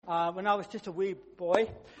when I was just a wee boy,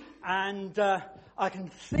 and I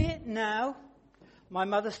can see it now. My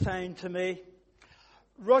mother saying to me,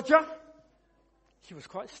 Roger, she was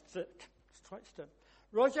quite strict,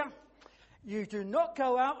 Roger, you do not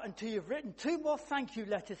go out until you've written 2 more thank you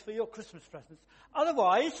letters for your Christmas presents.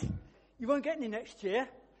 Otherwise, you won't get any next year.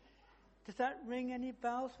 Does that ring any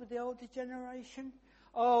bells with the older generation?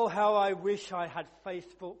 Oh, how I wish I had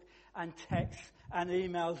Facebook and texts and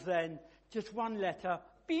emails then. Just one letter,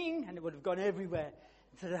 bing, and it would have gone everywhere,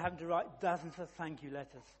 instead of having to write dozens of thank you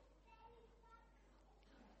letters.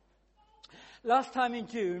 Last time in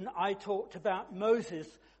June, I talked about Moses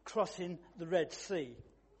crossing the Red Sea.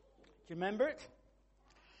 Do you remember it?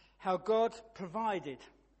 How God provided.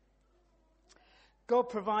 God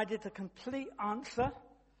provided a complete answer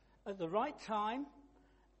at the right time,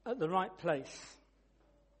 at the right place.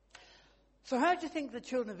 So how do you think the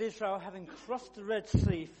children of Israel, having crossed the Red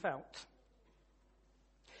Sea, felt?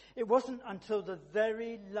 It wasn't until the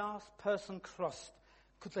very last person crossed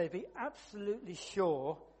could they be absolutely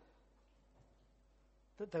sure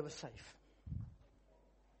that they were safe.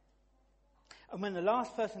 And when the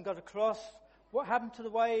last person got across, what happened to the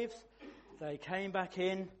waves? They came back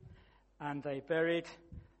in and they buried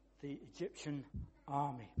the Egyptian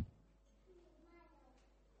army.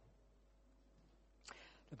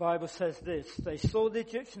 The Bible says this: they saw the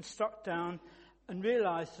Egyptians struck down and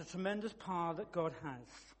realized the tremendous power that God has.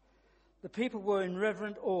 The people were in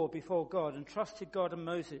reverent awe before God and trusted God and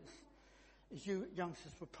Moses. As you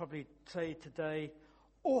youngsters would probably say today,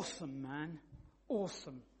 awesome, man,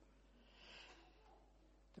 awesome.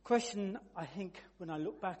 The question, I think, when I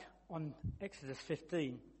look back on Exodus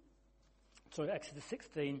 16,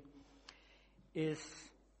 is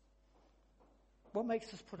what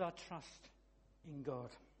makes us put our trust in God?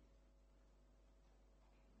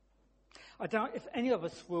 I doubt if any of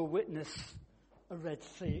us will witness a Red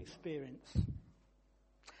Sea experience.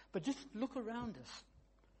 But just look around us.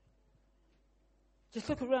 Just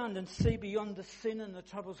look around and see beyond the sin and the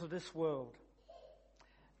troubles of this world.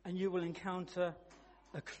 And you will encounter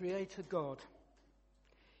a creator God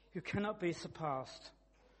who cannot be surpassed.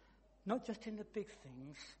 Not just in the big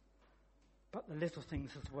things, but the little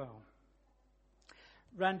things as well.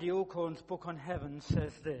 Randy Alcorn's book on heaven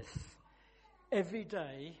says this: every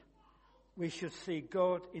day we should see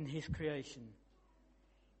God in his creation.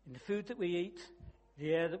 In the food that we eat,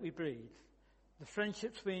 the air that we breathe, the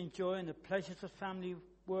friendships we enjoy, and the pleasures of family,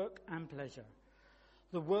 work and pleasure.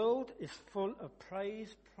 The world is full of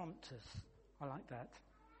praise prompters. I like that.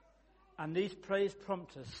 And these praise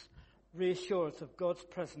prompters reassure us of God's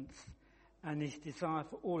presence and his desire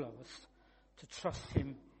for all of us to trust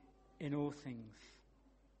him in all things.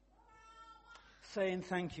 Saying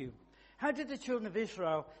thank you. How did the children of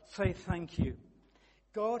Israel say thank you?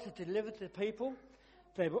 God had delivered the people.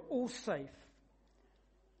 They were all safe.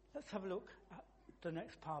 Let's have a look at the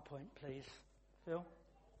next PowerPoint, please, Phil.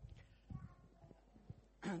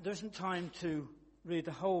 There isn't time to read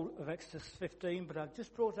the whole of Exodus 15, but I've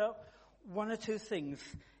just brought out 1 or 2 things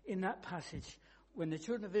in that passage when the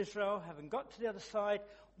children of Israel, having got to the other side,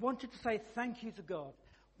 wanted to say thank you to God,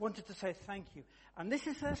 wanted to say thank you. And this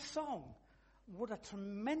is their song. What a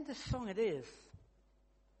tremendous song it is.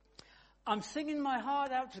 I'm singing my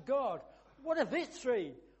heart out to God. What a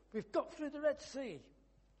victory. We've got through the Red Sea.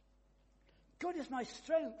 God is my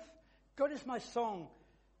strength. God is my song.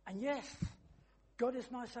 And yes, God is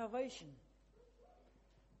my salvation.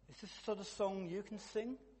 Is this the sort of song you can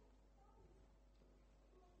sing?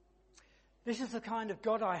 This is the kind of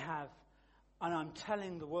God I have, and I'm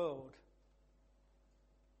telling the world.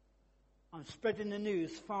 I'm spreading the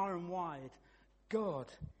news far and wide. God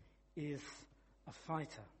is a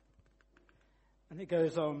fighter. And it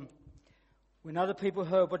goes on. When other people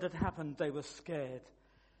heard what had happened, they were scared.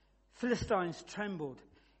 Philistines trembled.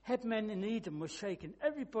 Headmen in Edom were shaken.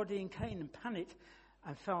 Everybody in Canaan panicked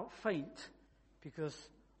and felt faint because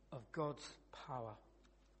of God's power.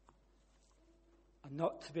 And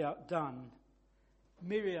not to be outdone,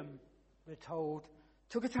 Miriam, we're told,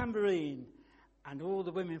 took a tambourine, and all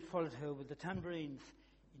the women followed her with the tambourines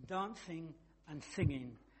in dancing and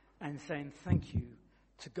singing and saying thank you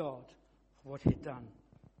to God for what he'd done.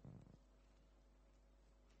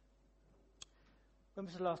 When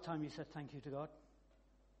was the last time you said thank you to God?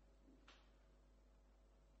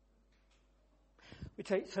 We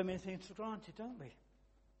take so many things for granted, don't we?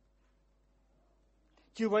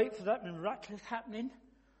 Do you wait for that miraculous happening?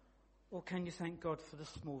 Or can you thank God for the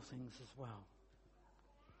small things as well?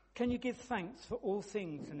 Can you give thanks for all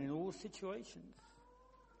things and in all situations?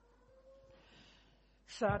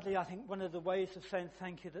 Sadly, I think one of the ways of saying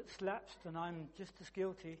thank you that's lapsed, and I'm just as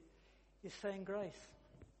guilty, is saying grace.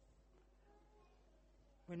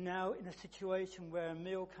 We're now in a situation where a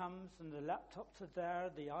meal comes and the laptops are there,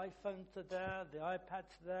 the iPhones are there, the iPads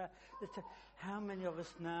are there. How many of us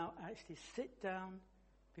now actually sit down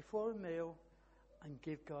before a meal and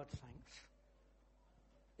give God thanks?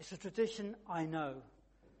 It's a tradition, I know,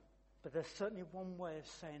 but there's certainly one way of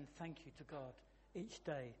saying thank you to God each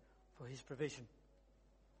day for his provision.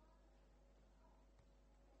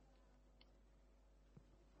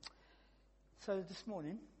 So this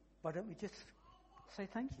morning, why don't we just say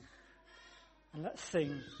thank you? And let's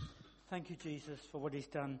sing, thank you, Jesus, for what he's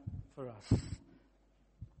done for us.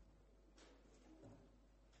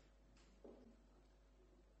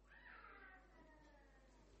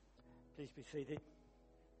 Please be seated.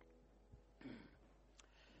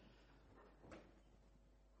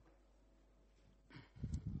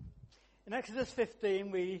 In Exodus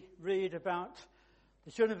 15, we read about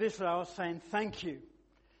the children of Israel saying thank you.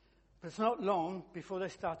 But it's not long before they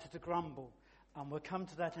started to grumble. And we'll come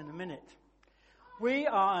to that in a minute. We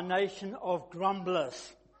are a nation of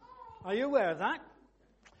grumblers. Are you aware of that?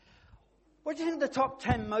 What do you think the top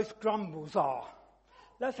 10 most grumbles are?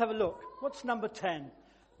 Let's have a look. What's number 10?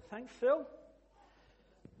 Thanks, Phil.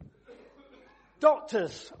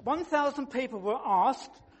 Doctors. 1,000 people were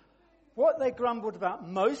asked what they grumbled about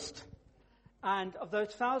most. And of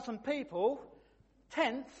those 1,000 people,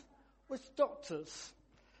 10th was doctors.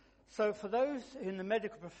 So for those in the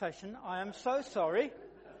medical profession, I am so sorry.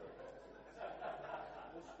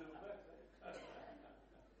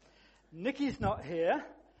 Nikki's not here,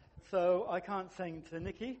 so I can't sing to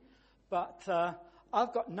Nikki. But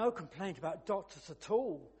I've got no complaint about doctors at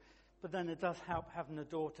all. But then it does help having a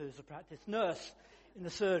daughter who's a practice nurse in the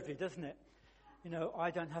surgery, doesn't it? You know,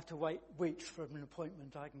 I don't have to wait weeks for an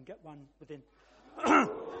appointment. I can get one within...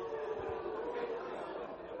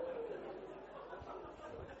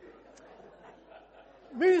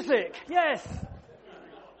 Music, yes.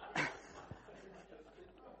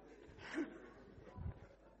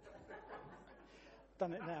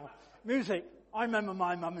 Done it now. Music. I remember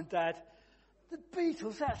my mum and dad. The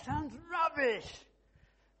Beatles, that sounds rubbish.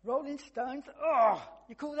 Rolling Stones,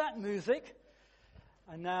 you call that music?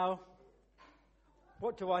 And now,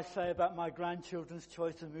 what do I say about my grandchildren's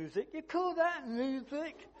choice of music? You call that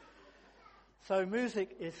music? So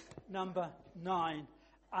music is number 9.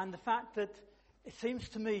 And the fact that it seems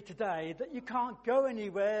to me today that you can't go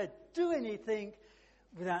anywhere, do anything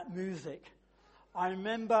without music. I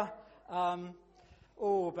remember,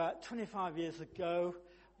 about 25 years ago,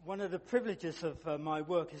 one of the privileges of my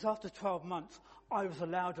work is after 12 months, I was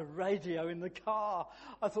allowed a radio in the car.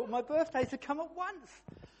 I thought my birthday had come at once.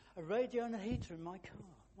 A radio and a heater in my car.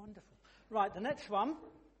 Wonderful. Right, the next one.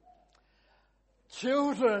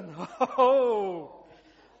 Children. Oh,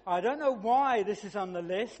 I don't know why this is on the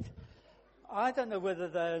list. I don't know whether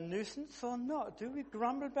they're a nuisance or not. Do we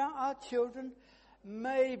grumble about our children?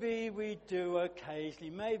 Maybe we do occasionally.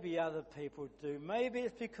 Maybe other people do. Maybe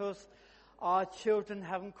it's because our children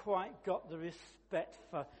haven't quite got the respect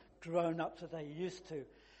for grown-ups that they used to.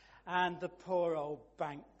 And the poor old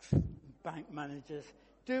bank managers.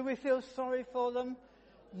 Do we feel sorry for them?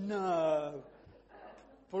 No.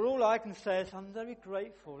 But all I can say is I'm very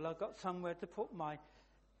grateful I've got somewhere to put my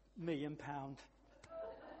 £1 million.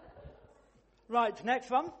 Right, next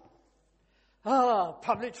one.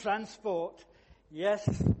 Public transport. Yes,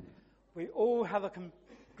 we all have a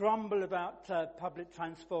grumble about public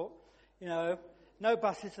transport. You know, no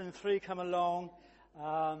buses and 3 come along.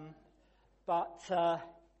 But I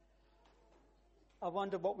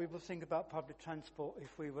wonder what we would think about public transport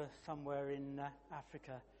if we were somewhere in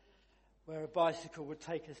Africa where a bicycle would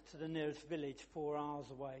take us to the nearest village 4 hours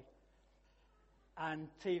away. And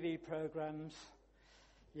TV programs,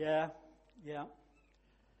 yeah.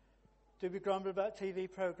 Do we grumble about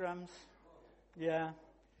TV programs? Yeah.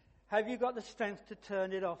 Have you got the strength to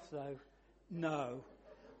turn it off, though? No.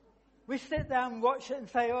 We sit down and watch it and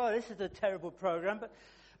say, this is a terrible program, but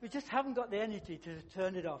we just haven't got the energy to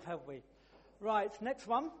turn it off, have we? Right, next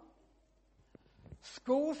one.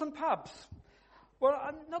 Schools and pubs. Well,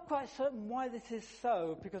 I'm not quite certain why this is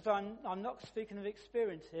so, because I'm not speaking of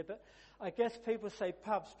experience here, but I guess people say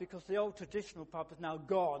pubs because the old traditional pub is now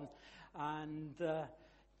gone, and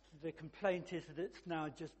the complaint is that it's now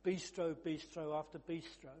just bistro after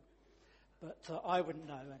bistro. But I wouldn't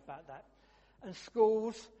know about that. And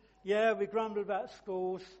schools, yeah, we grumble about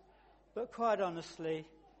schools, but quite honestly,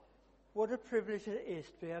 what a privilege it is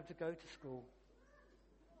to be able to go to school.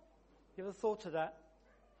 You ever thought of that?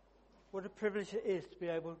 What a privilege it is to be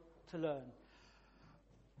able to learn.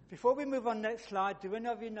 Before we move on next slide, do any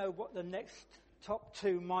of you know what the next top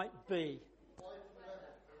 2 might be?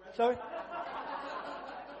 Sorry?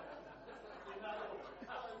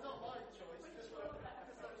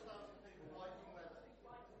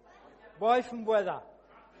 Wife and weather.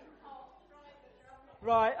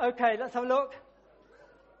 Right, okay, let's have a look.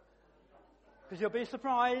 Because you'll be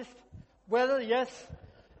surprised. Weather, yes.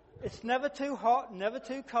 It's never too hot, never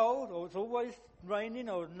too cold, or it's always raining,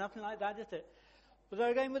 or nothing like that, is it? But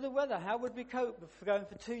then again with the weather, how would we cope for going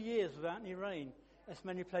for 2 years without any rain, as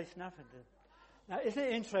many places in Africa did? Now, isn't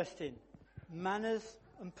it interesting? Manners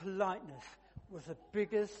and politeness was the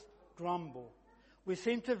biggest grumble. We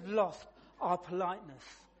seem to have lost our politeness.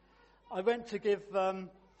 I went to give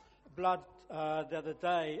blood the other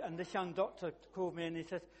day, and this young doctor called me and he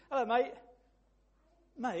says, "Hello, mate.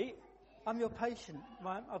 Mate, I'm your patient.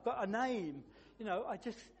 Right? I've got a name." You know, I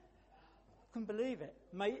just couldn't believe it.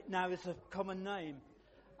 Mate now is a common name.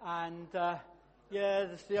 And,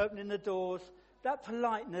 there's the opening the doors. That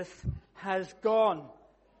politeness has gone.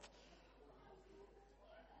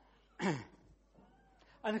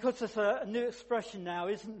 And of course, there's a new expression now,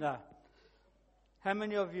 isn't there? How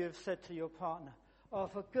many of you have said to your partner, "Oh,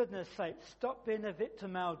 for goodness sake, stop being a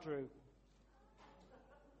victim, Aldrew"?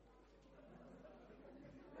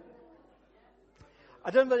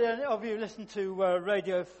 I don't know whether any of you listen to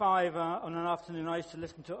Radio 5 on an afternoon. I used to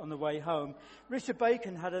listen to it on the way home. Richard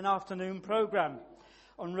Bacon had an afternoon programme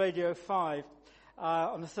on Radio 5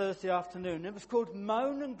 on a Thursday afternoon. It was called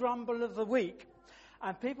Moan and Grumble of the Week.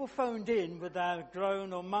 And people phoned in with their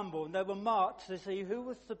groan or mumble, and they were marked to see who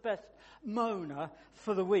was the best moaner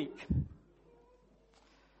for the week.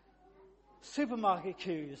 Supermarket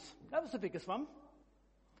queues. That was the biggest one.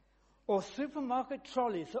 Or supermarket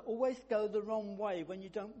trolleys that always go the wrong way when you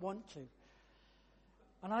don't want to.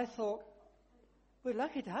 And I thought, we're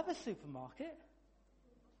lucky to have a supermarket.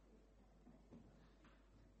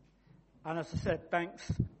 And as I said,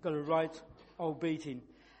 Banks got a right old beating.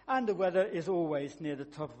 And the weather is always near the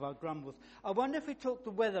top of our grumbles. I wonder if we took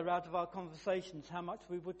the weather out of our conversations, how much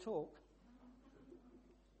we would talk.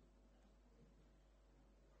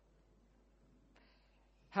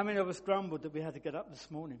 How many of us grumbled that we had to get up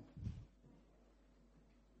this morning?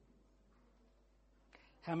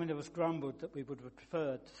 How many of us grumbled that we would have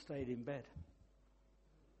preferred to stay in bed?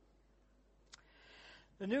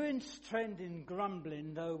 The new trend in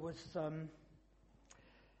grumbling, though, was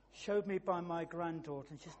showed me by my granddaughter,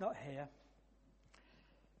 and she's not here.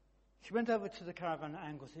 She went over to the caravan at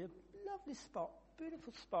Anglesey, a lovely spot,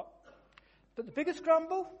 beautiful spot. But the biggest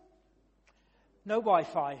grumble? No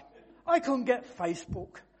Wi-Fi. I couldn't get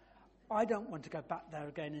Facebook. I don't want to go back there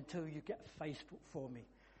again until you get Facebook for me.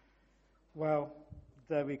 Well,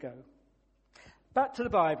 there we go. Back to the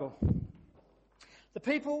Bible. The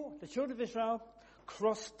people, the children of Israel,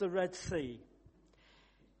 crossed the Red Sea.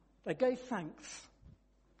 They gave thanks.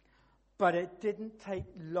 But it didn't take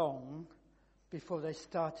long before they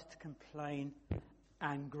started to complain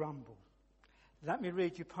and grumble. Let me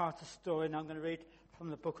read you part of the story, and I'm going to read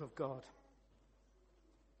from the book of God.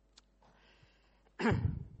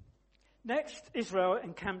 Next, Israel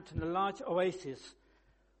encamped in a large oasis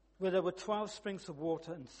where there were 12 springs of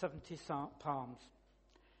water and 70 palms.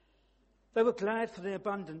 They were glad for the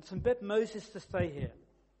abundance and begged Moses to stay here.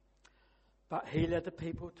 But he led the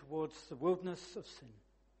people towards the wilderness of Sin.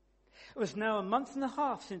 It was now a month and a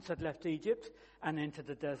half since they'd left Egypt and entered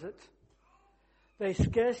the desert. They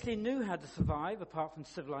scarcely knew how to survive apart from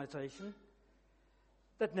civilization.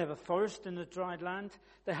 They'd never forested in a dry land.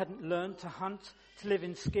 They hadn't learned to hunt, to live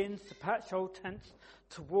in skins, to patch old tents,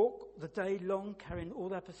 to walk the day long carrying all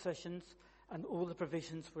their possessions and all the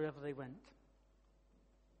provisions wherever they went.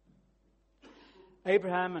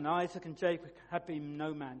 Abraham and Isaac and Jacob had been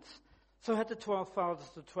nomads. So had the 12 fathers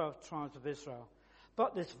of the 12 tribes of Israel.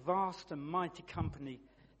 But this vast and mighty company,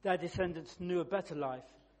 their descendants knew a better life,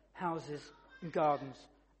 houses and gardens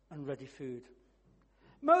and ready food.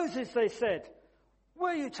 Moses, they said,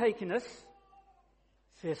 where are you taking us?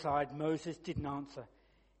 Fierce-eyed Moses didn't answer.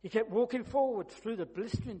 He kept walking forward through the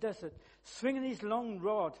blistering desert, swinging his long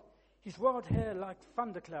rod, his wild hair like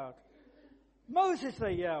thundercloud. Moses,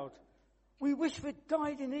 they yelled, we wish we'd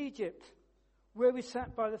died in Egypt, where we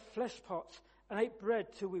sat by the flesh pots and ate bread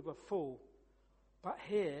till we were full. But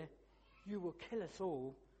here you will kill us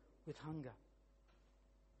all with hunger.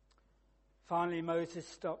 Finally, Moses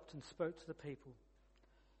stopped and spoke to the people.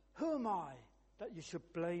 Who am I that you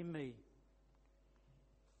should blame me?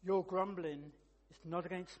 Your grumbling is not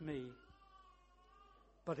against me,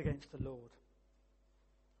 but against the Lord.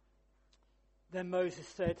 Then Moses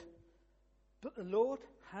said, but the Lord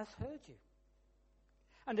has heard you.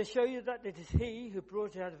 And to show you that it is he who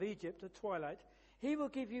brought you out of Egypt at twilight, he will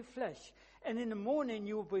give you flesh, and in the morning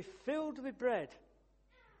you will be filled with bread.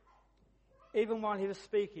 Even while he was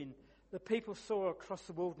speaking, the people saw across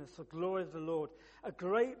the wilderness the glory of the Lord. A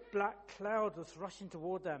great black cloud was rushing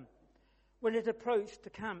toward them. When it approached the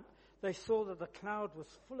camp, they saw that the cloud was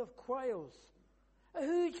full of quails, a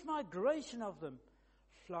huge migration of them,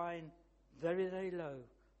 flying very, very low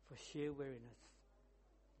for sheer weariness.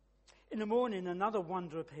 In the morning, another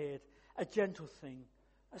wonder appeared, a gentle thing,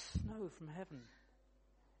 a snow from heaven.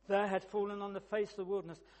 There had fallen on the face of the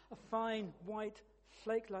wilderness a fine, white,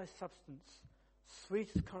 flake-like substance, sweet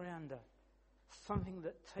as coriander, something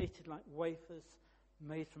that tasted like wafers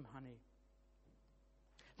made from honey.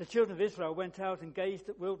 The children of Israel went out and gazed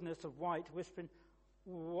at wilderness of white, whispering,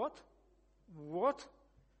 "What? What?"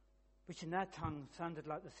 Which in their tongue sounded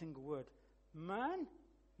like the single word, "Man?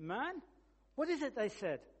 Man? What is it?" they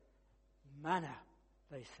said. "Manna,"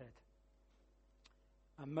 they said.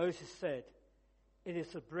 And Moses said, "It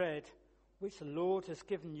is the bread which the Lord has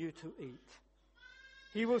given you to eat.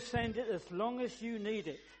 He will send it as long as you need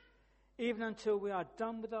it, even until we are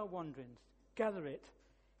done with our wanderings. Gather it,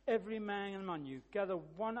 every man among you. Gather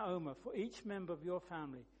 1 omer for each member of your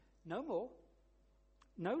family. No more,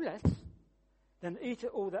 no less. Then eat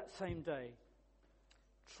it all that same day.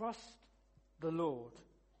 Trust the Lord.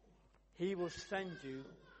 He will send you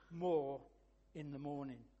more in the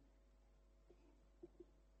morning."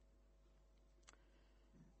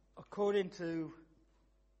 According to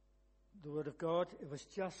the Word of God, it was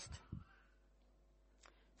just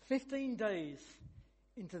 15 days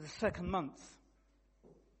into the second month,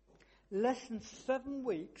 less than 7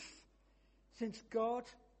 weeks since God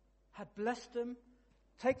had blessed them,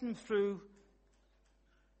 taken them through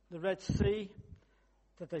the Red Sea,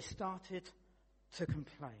 that they started to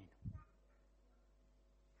complain.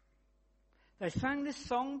 They sang this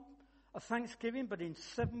song of thanksgiving, but in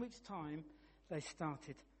 7 weeks' time, they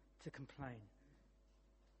started to complain.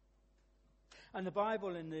 And the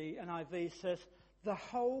Bible in the NIV says the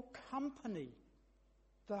whole company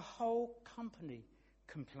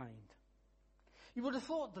complained. You would have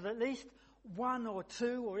thought that at least 1 or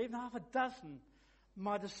 2 or even half a dozen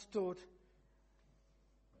might have stood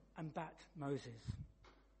and backed Moses.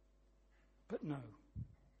 But no.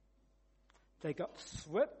 They got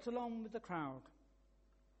swept along with the crowd.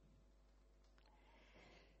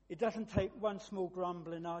 It doesn't take one small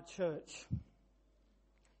grumble in our church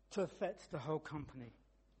to affect the whole company.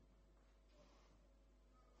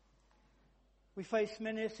 We face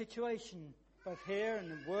many a situation, both here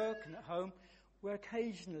and at work and at home, where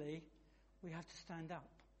occasionally we have to stand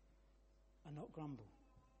up and not grumble.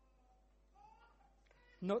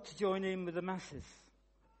 Not to join in with the masses.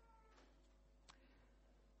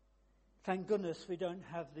 Thank goodness we don't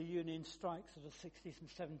have the union strikes of the 60s and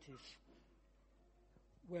 70s,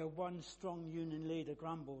 where one strong union leader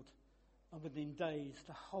grumbled and within days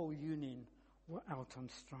the whole union were out on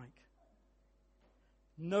strike.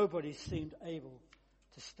 Nobody seemed able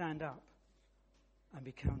to stand up and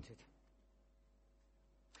be counted.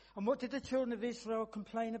 And what did the children of Israel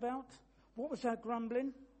complain about? What was that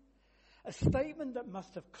grumbling? A statement that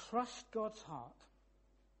must have crushed God's heart.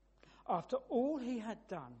 After all he had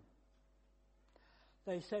done,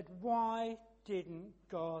 they said, "Why didn't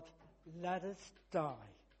God let us die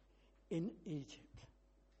in Egypt?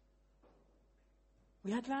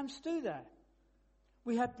 We had lamb stew there.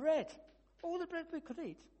 We had bread, all the bread we could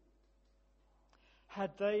eat."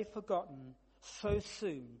 Had they forgotten so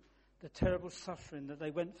soon the terrible suffering that they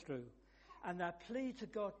went through and their plea to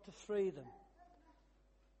God to free them?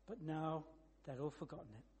 But now they'd all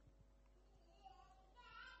forgotten it.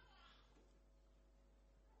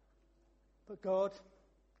 But God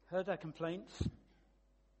heard their complaints.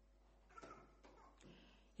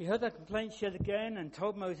 He heard their complaints yet again and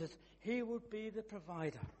told Moses he would be the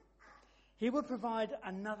provider. He would provide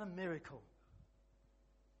another miracle.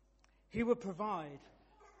 He would provide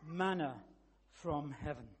manna from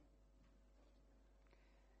heaven.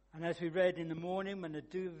 And as we read in the morning, when the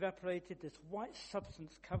dew evaporated, this white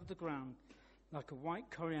substance covered the ground like a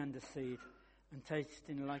white coriander seed and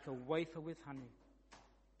tasting like a wafer with honey.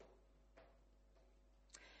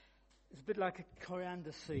 It's a bit like a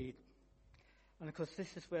coriander seed. And of course,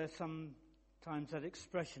 this is where sometimes that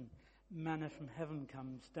expression, manna from heaven,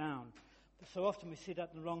 comes down. But so often we see that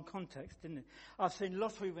in the wrong context, isn't it? I've seen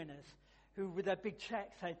lottery winners who, with their big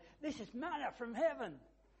check, say, "This is manna from heaven."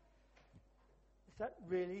 Is that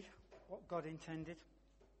really what God intended?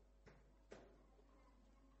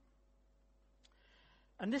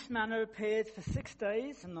 And this manna appeared for 6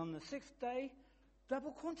 days, and on the 6th day,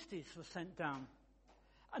 double quantities were sent down.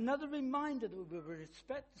 Another reminder that we will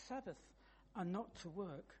respect the Sabbath and not to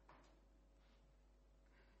work.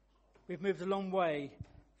 We've moved a long way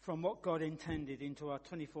from what God intended into our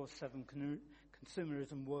 24/7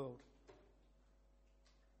 consumerism world.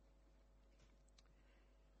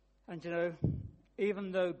 And you know,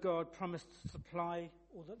 Even though God promised to supply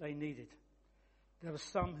all that they needed, there were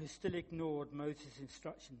some who still ignored Moses'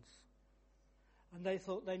 instructions. And they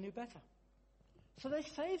thought they knew better. So they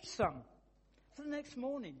saved some for the next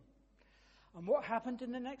morning. And what happened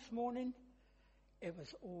in the next morning? It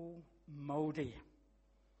was all mouldy.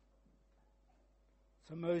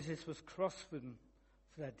 So Moses was cross with them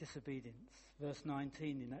for their disobedience. Verse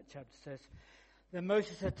 19 in that chapter says, Then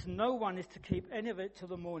Moses said, To no one is to keep any of it till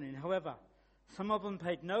the morning. However, some of them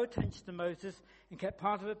paid no attention to Moses and kept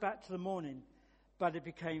part of it back to the morning. But it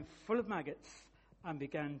became full of maggots and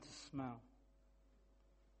began to smell.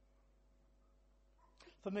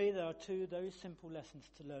 For me, there are two very simple lessons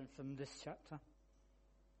to learn from this chapter.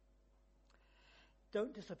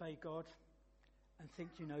 Don't disobey God and think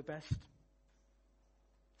you know best.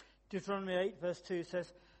 Deuteronomy 8 verse 2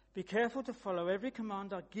 says, Be careful to follow every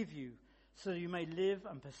command I give you, so that you may live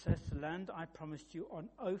and possess the land I promised you on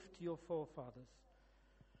oath to your forefathers.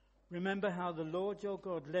 Remember how the Lord your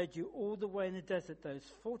God led you all the way in the desert those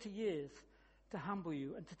 40 years to humble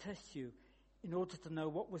you and to test you in order to know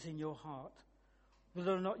what was in your heart,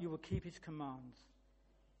 whether or not you will keep his commands.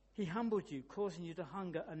 He humbled you, causing you to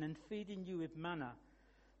hunger and then feeding you with manna,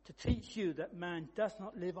 to teach you that man does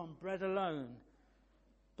not live on bread alone,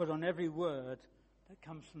 but on every word that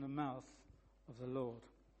comes from the mouth of the Lord.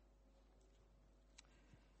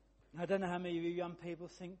 Now, I don't know how many of you young people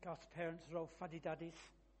think us parents are old fuddy-duddies.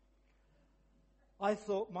 I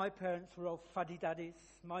thought my parents were old fuddy-duddies.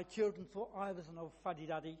 My children thought I was an old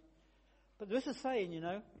fuddy-duddy. But there is a saying,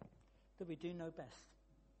 that we do know best.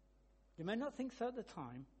 You may not think so at the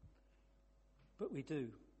time, but we do.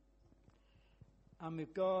 And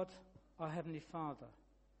with God, our Heavenly Father,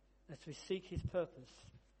 as we seek his purpose,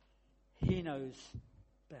 he knows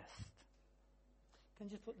best. Can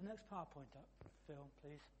you just put the next PowerPoint up, Phil,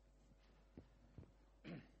 please?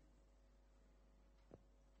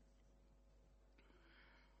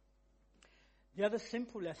 The other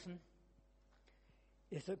simple lesson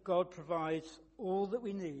is that God provides all that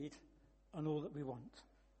we need and all that we want.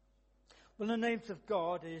 One of the names of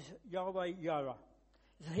God is Yahweh Yireh.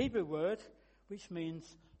 It's a Hebrew word which means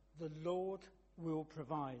the Lord will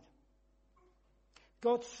provide.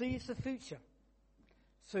 God sees the future,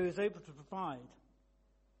 so he's able to provide.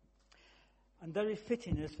 And very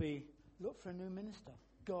fitting as we look for a new minister,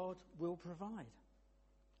 God will provide.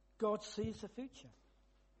 God sees the future.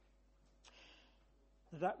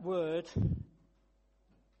 That word,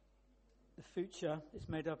 the future, is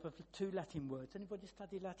made up of two Latin words. Anybody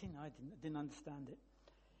study Latin? I didn't understand it.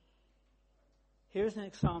 Here's an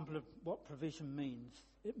example of what provision means.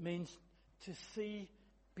 It means to see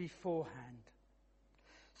beforehand.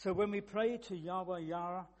 So when we pray to Yahweh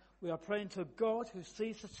Yireh, we are praying to a God who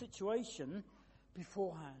sees the situation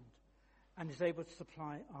beforehand and is able to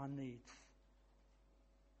supply our needs.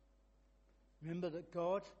 Remember that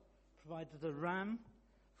God provided a ram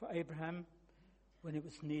for Abraham when it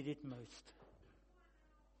was needed most.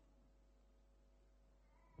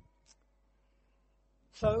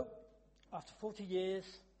 So, after 40 years,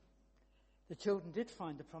 the children did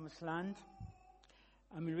find the promised land.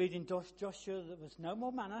 And we read in Joshua that there was no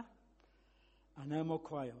more manna and no more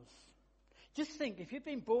quails. Just think, if you'd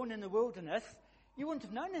been born in the wilderness, you wouldn't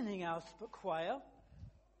have known anything else but quail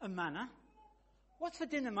and manna. What's for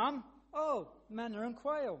dinner, Mum? Oh, manna and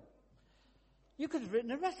quail. You could have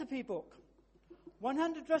written a recipe book.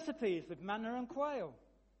 100 recipes with manna and quail.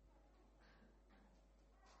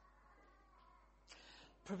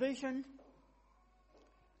 Provision,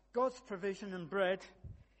 God's provision and bread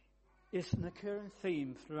is an occurring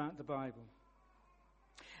theme throughout the Bible.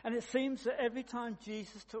 And it seems that every time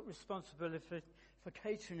Jesus took responsibility for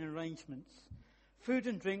catering arrangements, food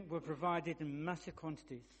and drink were provided in massive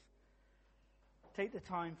quantities. Take the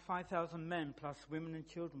time 5,000 men plus women and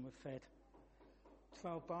children were fed.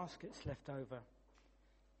 12 baskets left over.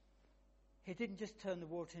 He didn't just turn the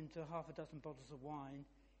water into half a dozen bottles of wine.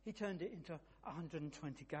 He turned it into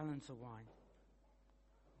 120 gallons of wine.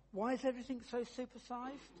 Why is everything so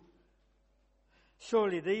supersized?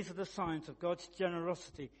 Surely these are the signs of God's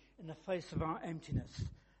generosity in the face of our emptiness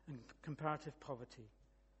and comparative poverty.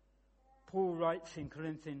 Paul writes in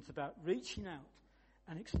Corinthians about reaching out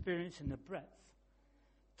and experiencing the breadth,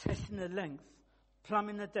 testing the length,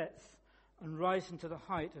 plumbing the depth, and rising to the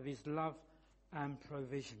height of his love and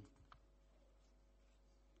provision.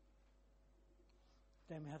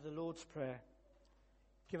 Then we have the Lord's Prayer.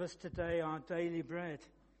 Give us today our daily bread.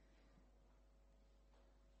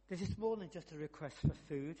 This is more than just a request for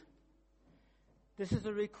food. This is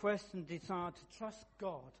a request and desire to trust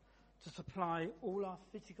God to supply all our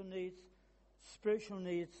physical needs, spiritual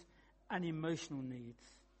needs, and emotional needs.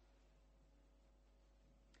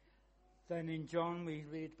 Then in John we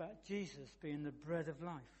read about Jesus being the bread of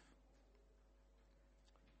life.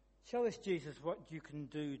 Show us, Jesus, what you can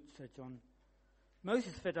do, said John.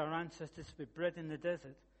 Moses fed our ancestors with bread in the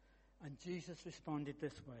desert, and Jesus responded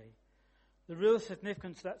this way. The real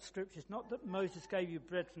significance of that scripture is not that Moses gave you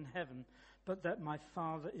bread from heaven, but that my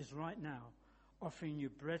Father is right now offering you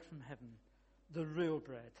bread from heaven, the real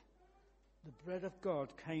bread. The bread of God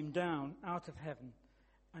came down out of heaven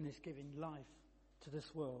and is giving life to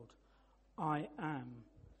this world. I am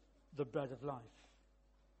the bread of life.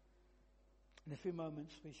 In a few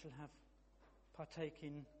moments we shall partake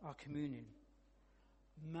in our communion.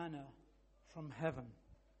 Manna from heaven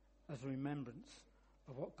as a remembrance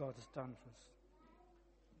of what God has done for us.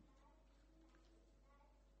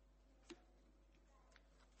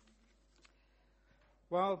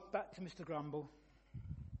 Well, back to Mr. Grumble.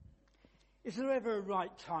 Is there ever a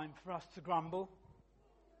right time for us to grumble?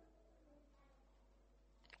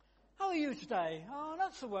 How are you today? Oh,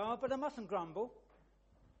 not so well, but I mustn't grumble.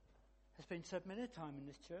 Has been said many a time in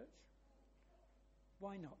this church.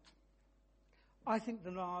 Why not? I think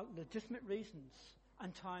there are legitimate reasons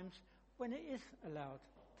and times when it is allowed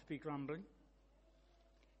to be grumbling.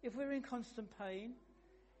 If we're in constant pain,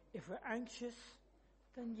 if we're anxious,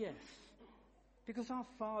 then yes. Because our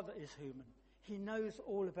Father is human. He knows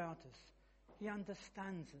all about us. He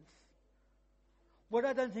understands us. What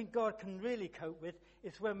I don't think God can really cope with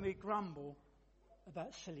is when we grumble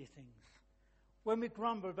about silly things. When we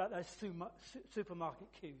grumble about those supermarket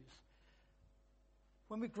queues.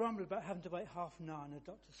 When we grumble about having to wait half an hour in a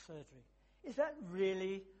doctor's surgery. Is that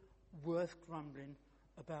really worth grumbling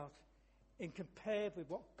about in compared with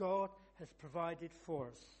what God has provided for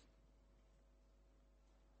us?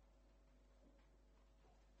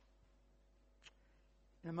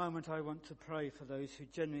 In a moment I want to pray for those who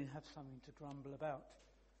genuinely have something to grumble about.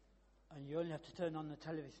 And you only have to turn on the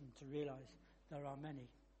television to realise there are many.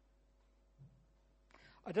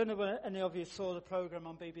 I don't know whether any of you saw the programme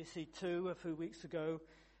on BBC Two a few weeks ago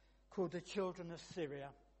called The Children of Syria.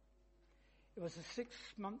 It was a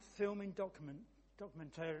 6-month filming document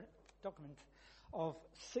of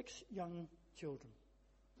 6 young children.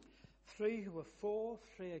 3 who were for,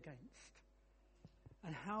 3 against.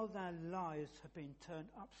 And how their lives have been turned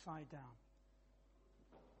upside down.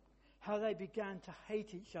 How they began to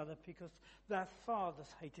hate each other because their fathers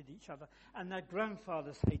hated each other and their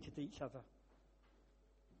grandfathers hated each other.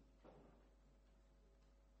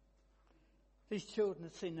 These children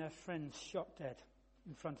had seen their friends shot dead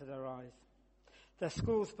in front of their eyes. Their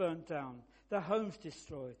schools burnt down, their homes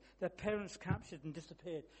destroyed, their parents captured and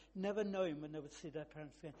disappeared, never knowing when they would see their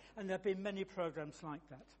parents again. And there have been many programs like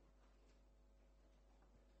that.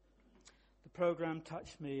 The program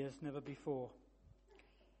touched me as never before.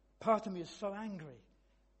 Part of me is so angry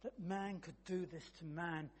that man could do this to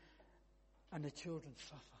man and the children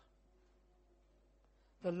suffer.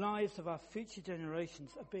 The lives of our future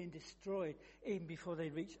generations are being destroyed even before they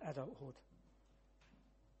reach adulthood.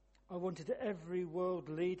 I wanted every world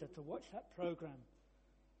leader to watch that program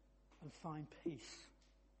and find peace.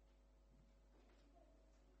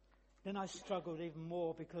 Then I struggled even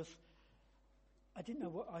more because I didn't know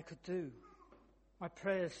what I could do. My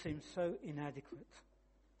prayers seemed so inadequate.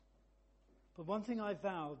 But one thing I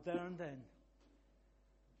vowed there and then,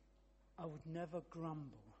 I would never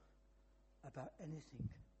grumble about anything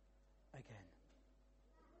again.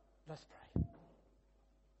 Let's pray.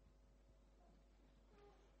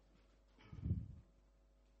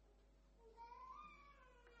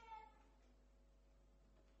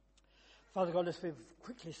 Father God, as we've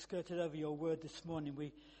quickly skirted over your word this morning,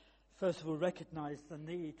 we first of all recognize the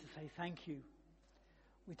need to say thank you.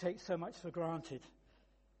 We take so much for granted.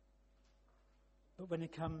 But when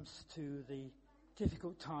it comes to the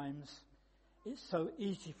difficult times, it's so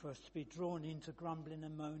easy for us to be drawn into grumbling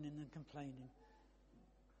and moaning and complaining.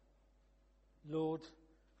 Lord,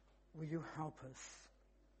 will you help us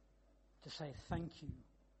to say thank you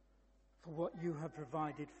for what you have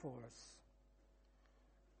provided for us?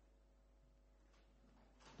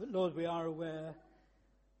 But Lord, we are aware,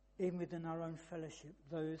 even within our own fellowship,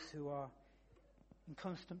 those who are in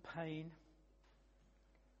constant pain,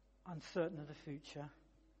 uncertain of the future,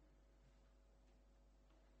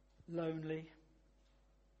 lonely,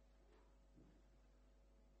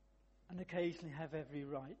 and occasionally have every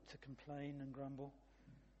right to complain and grumble.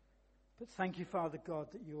 But thank you, Father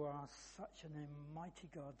God, that you are such an almighty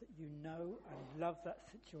God, that you know and love that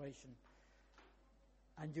situation,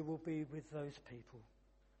 and you will be with those people.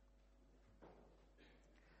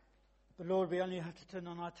 But Lord, we only have to turn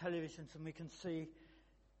on our televisions and we can see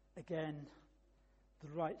again the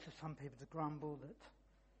rights of some people to grumble that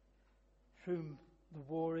through the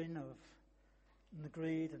warring of and the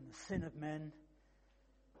greed and the sin of men,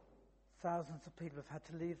 thousands of people have had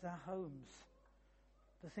to leave their homes,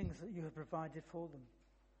 the things that you have provided for them.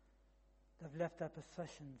 They've left their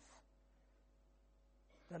possessions.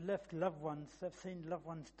 They've left loved ones. They've seen loved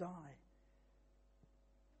ones die.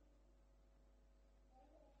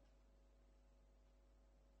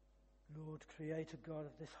 Lord, Creator God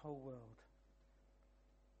of this whole world,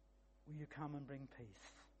 will you come and bring peace?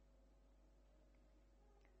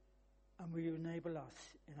 And will you enable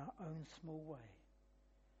us in our own small way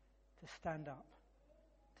to stand up,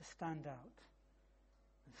 to stand out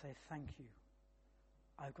and say, thank you.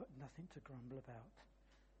 I've got nothing to grumble about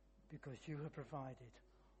because you have provided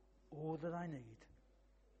all that I need.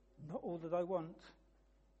 Not all that I want,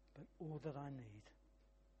 but all that I need.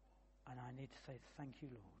 And I need to say thank you,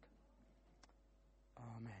 Lord.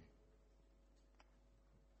 Amen.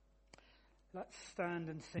 Let's stand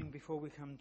and sing before we come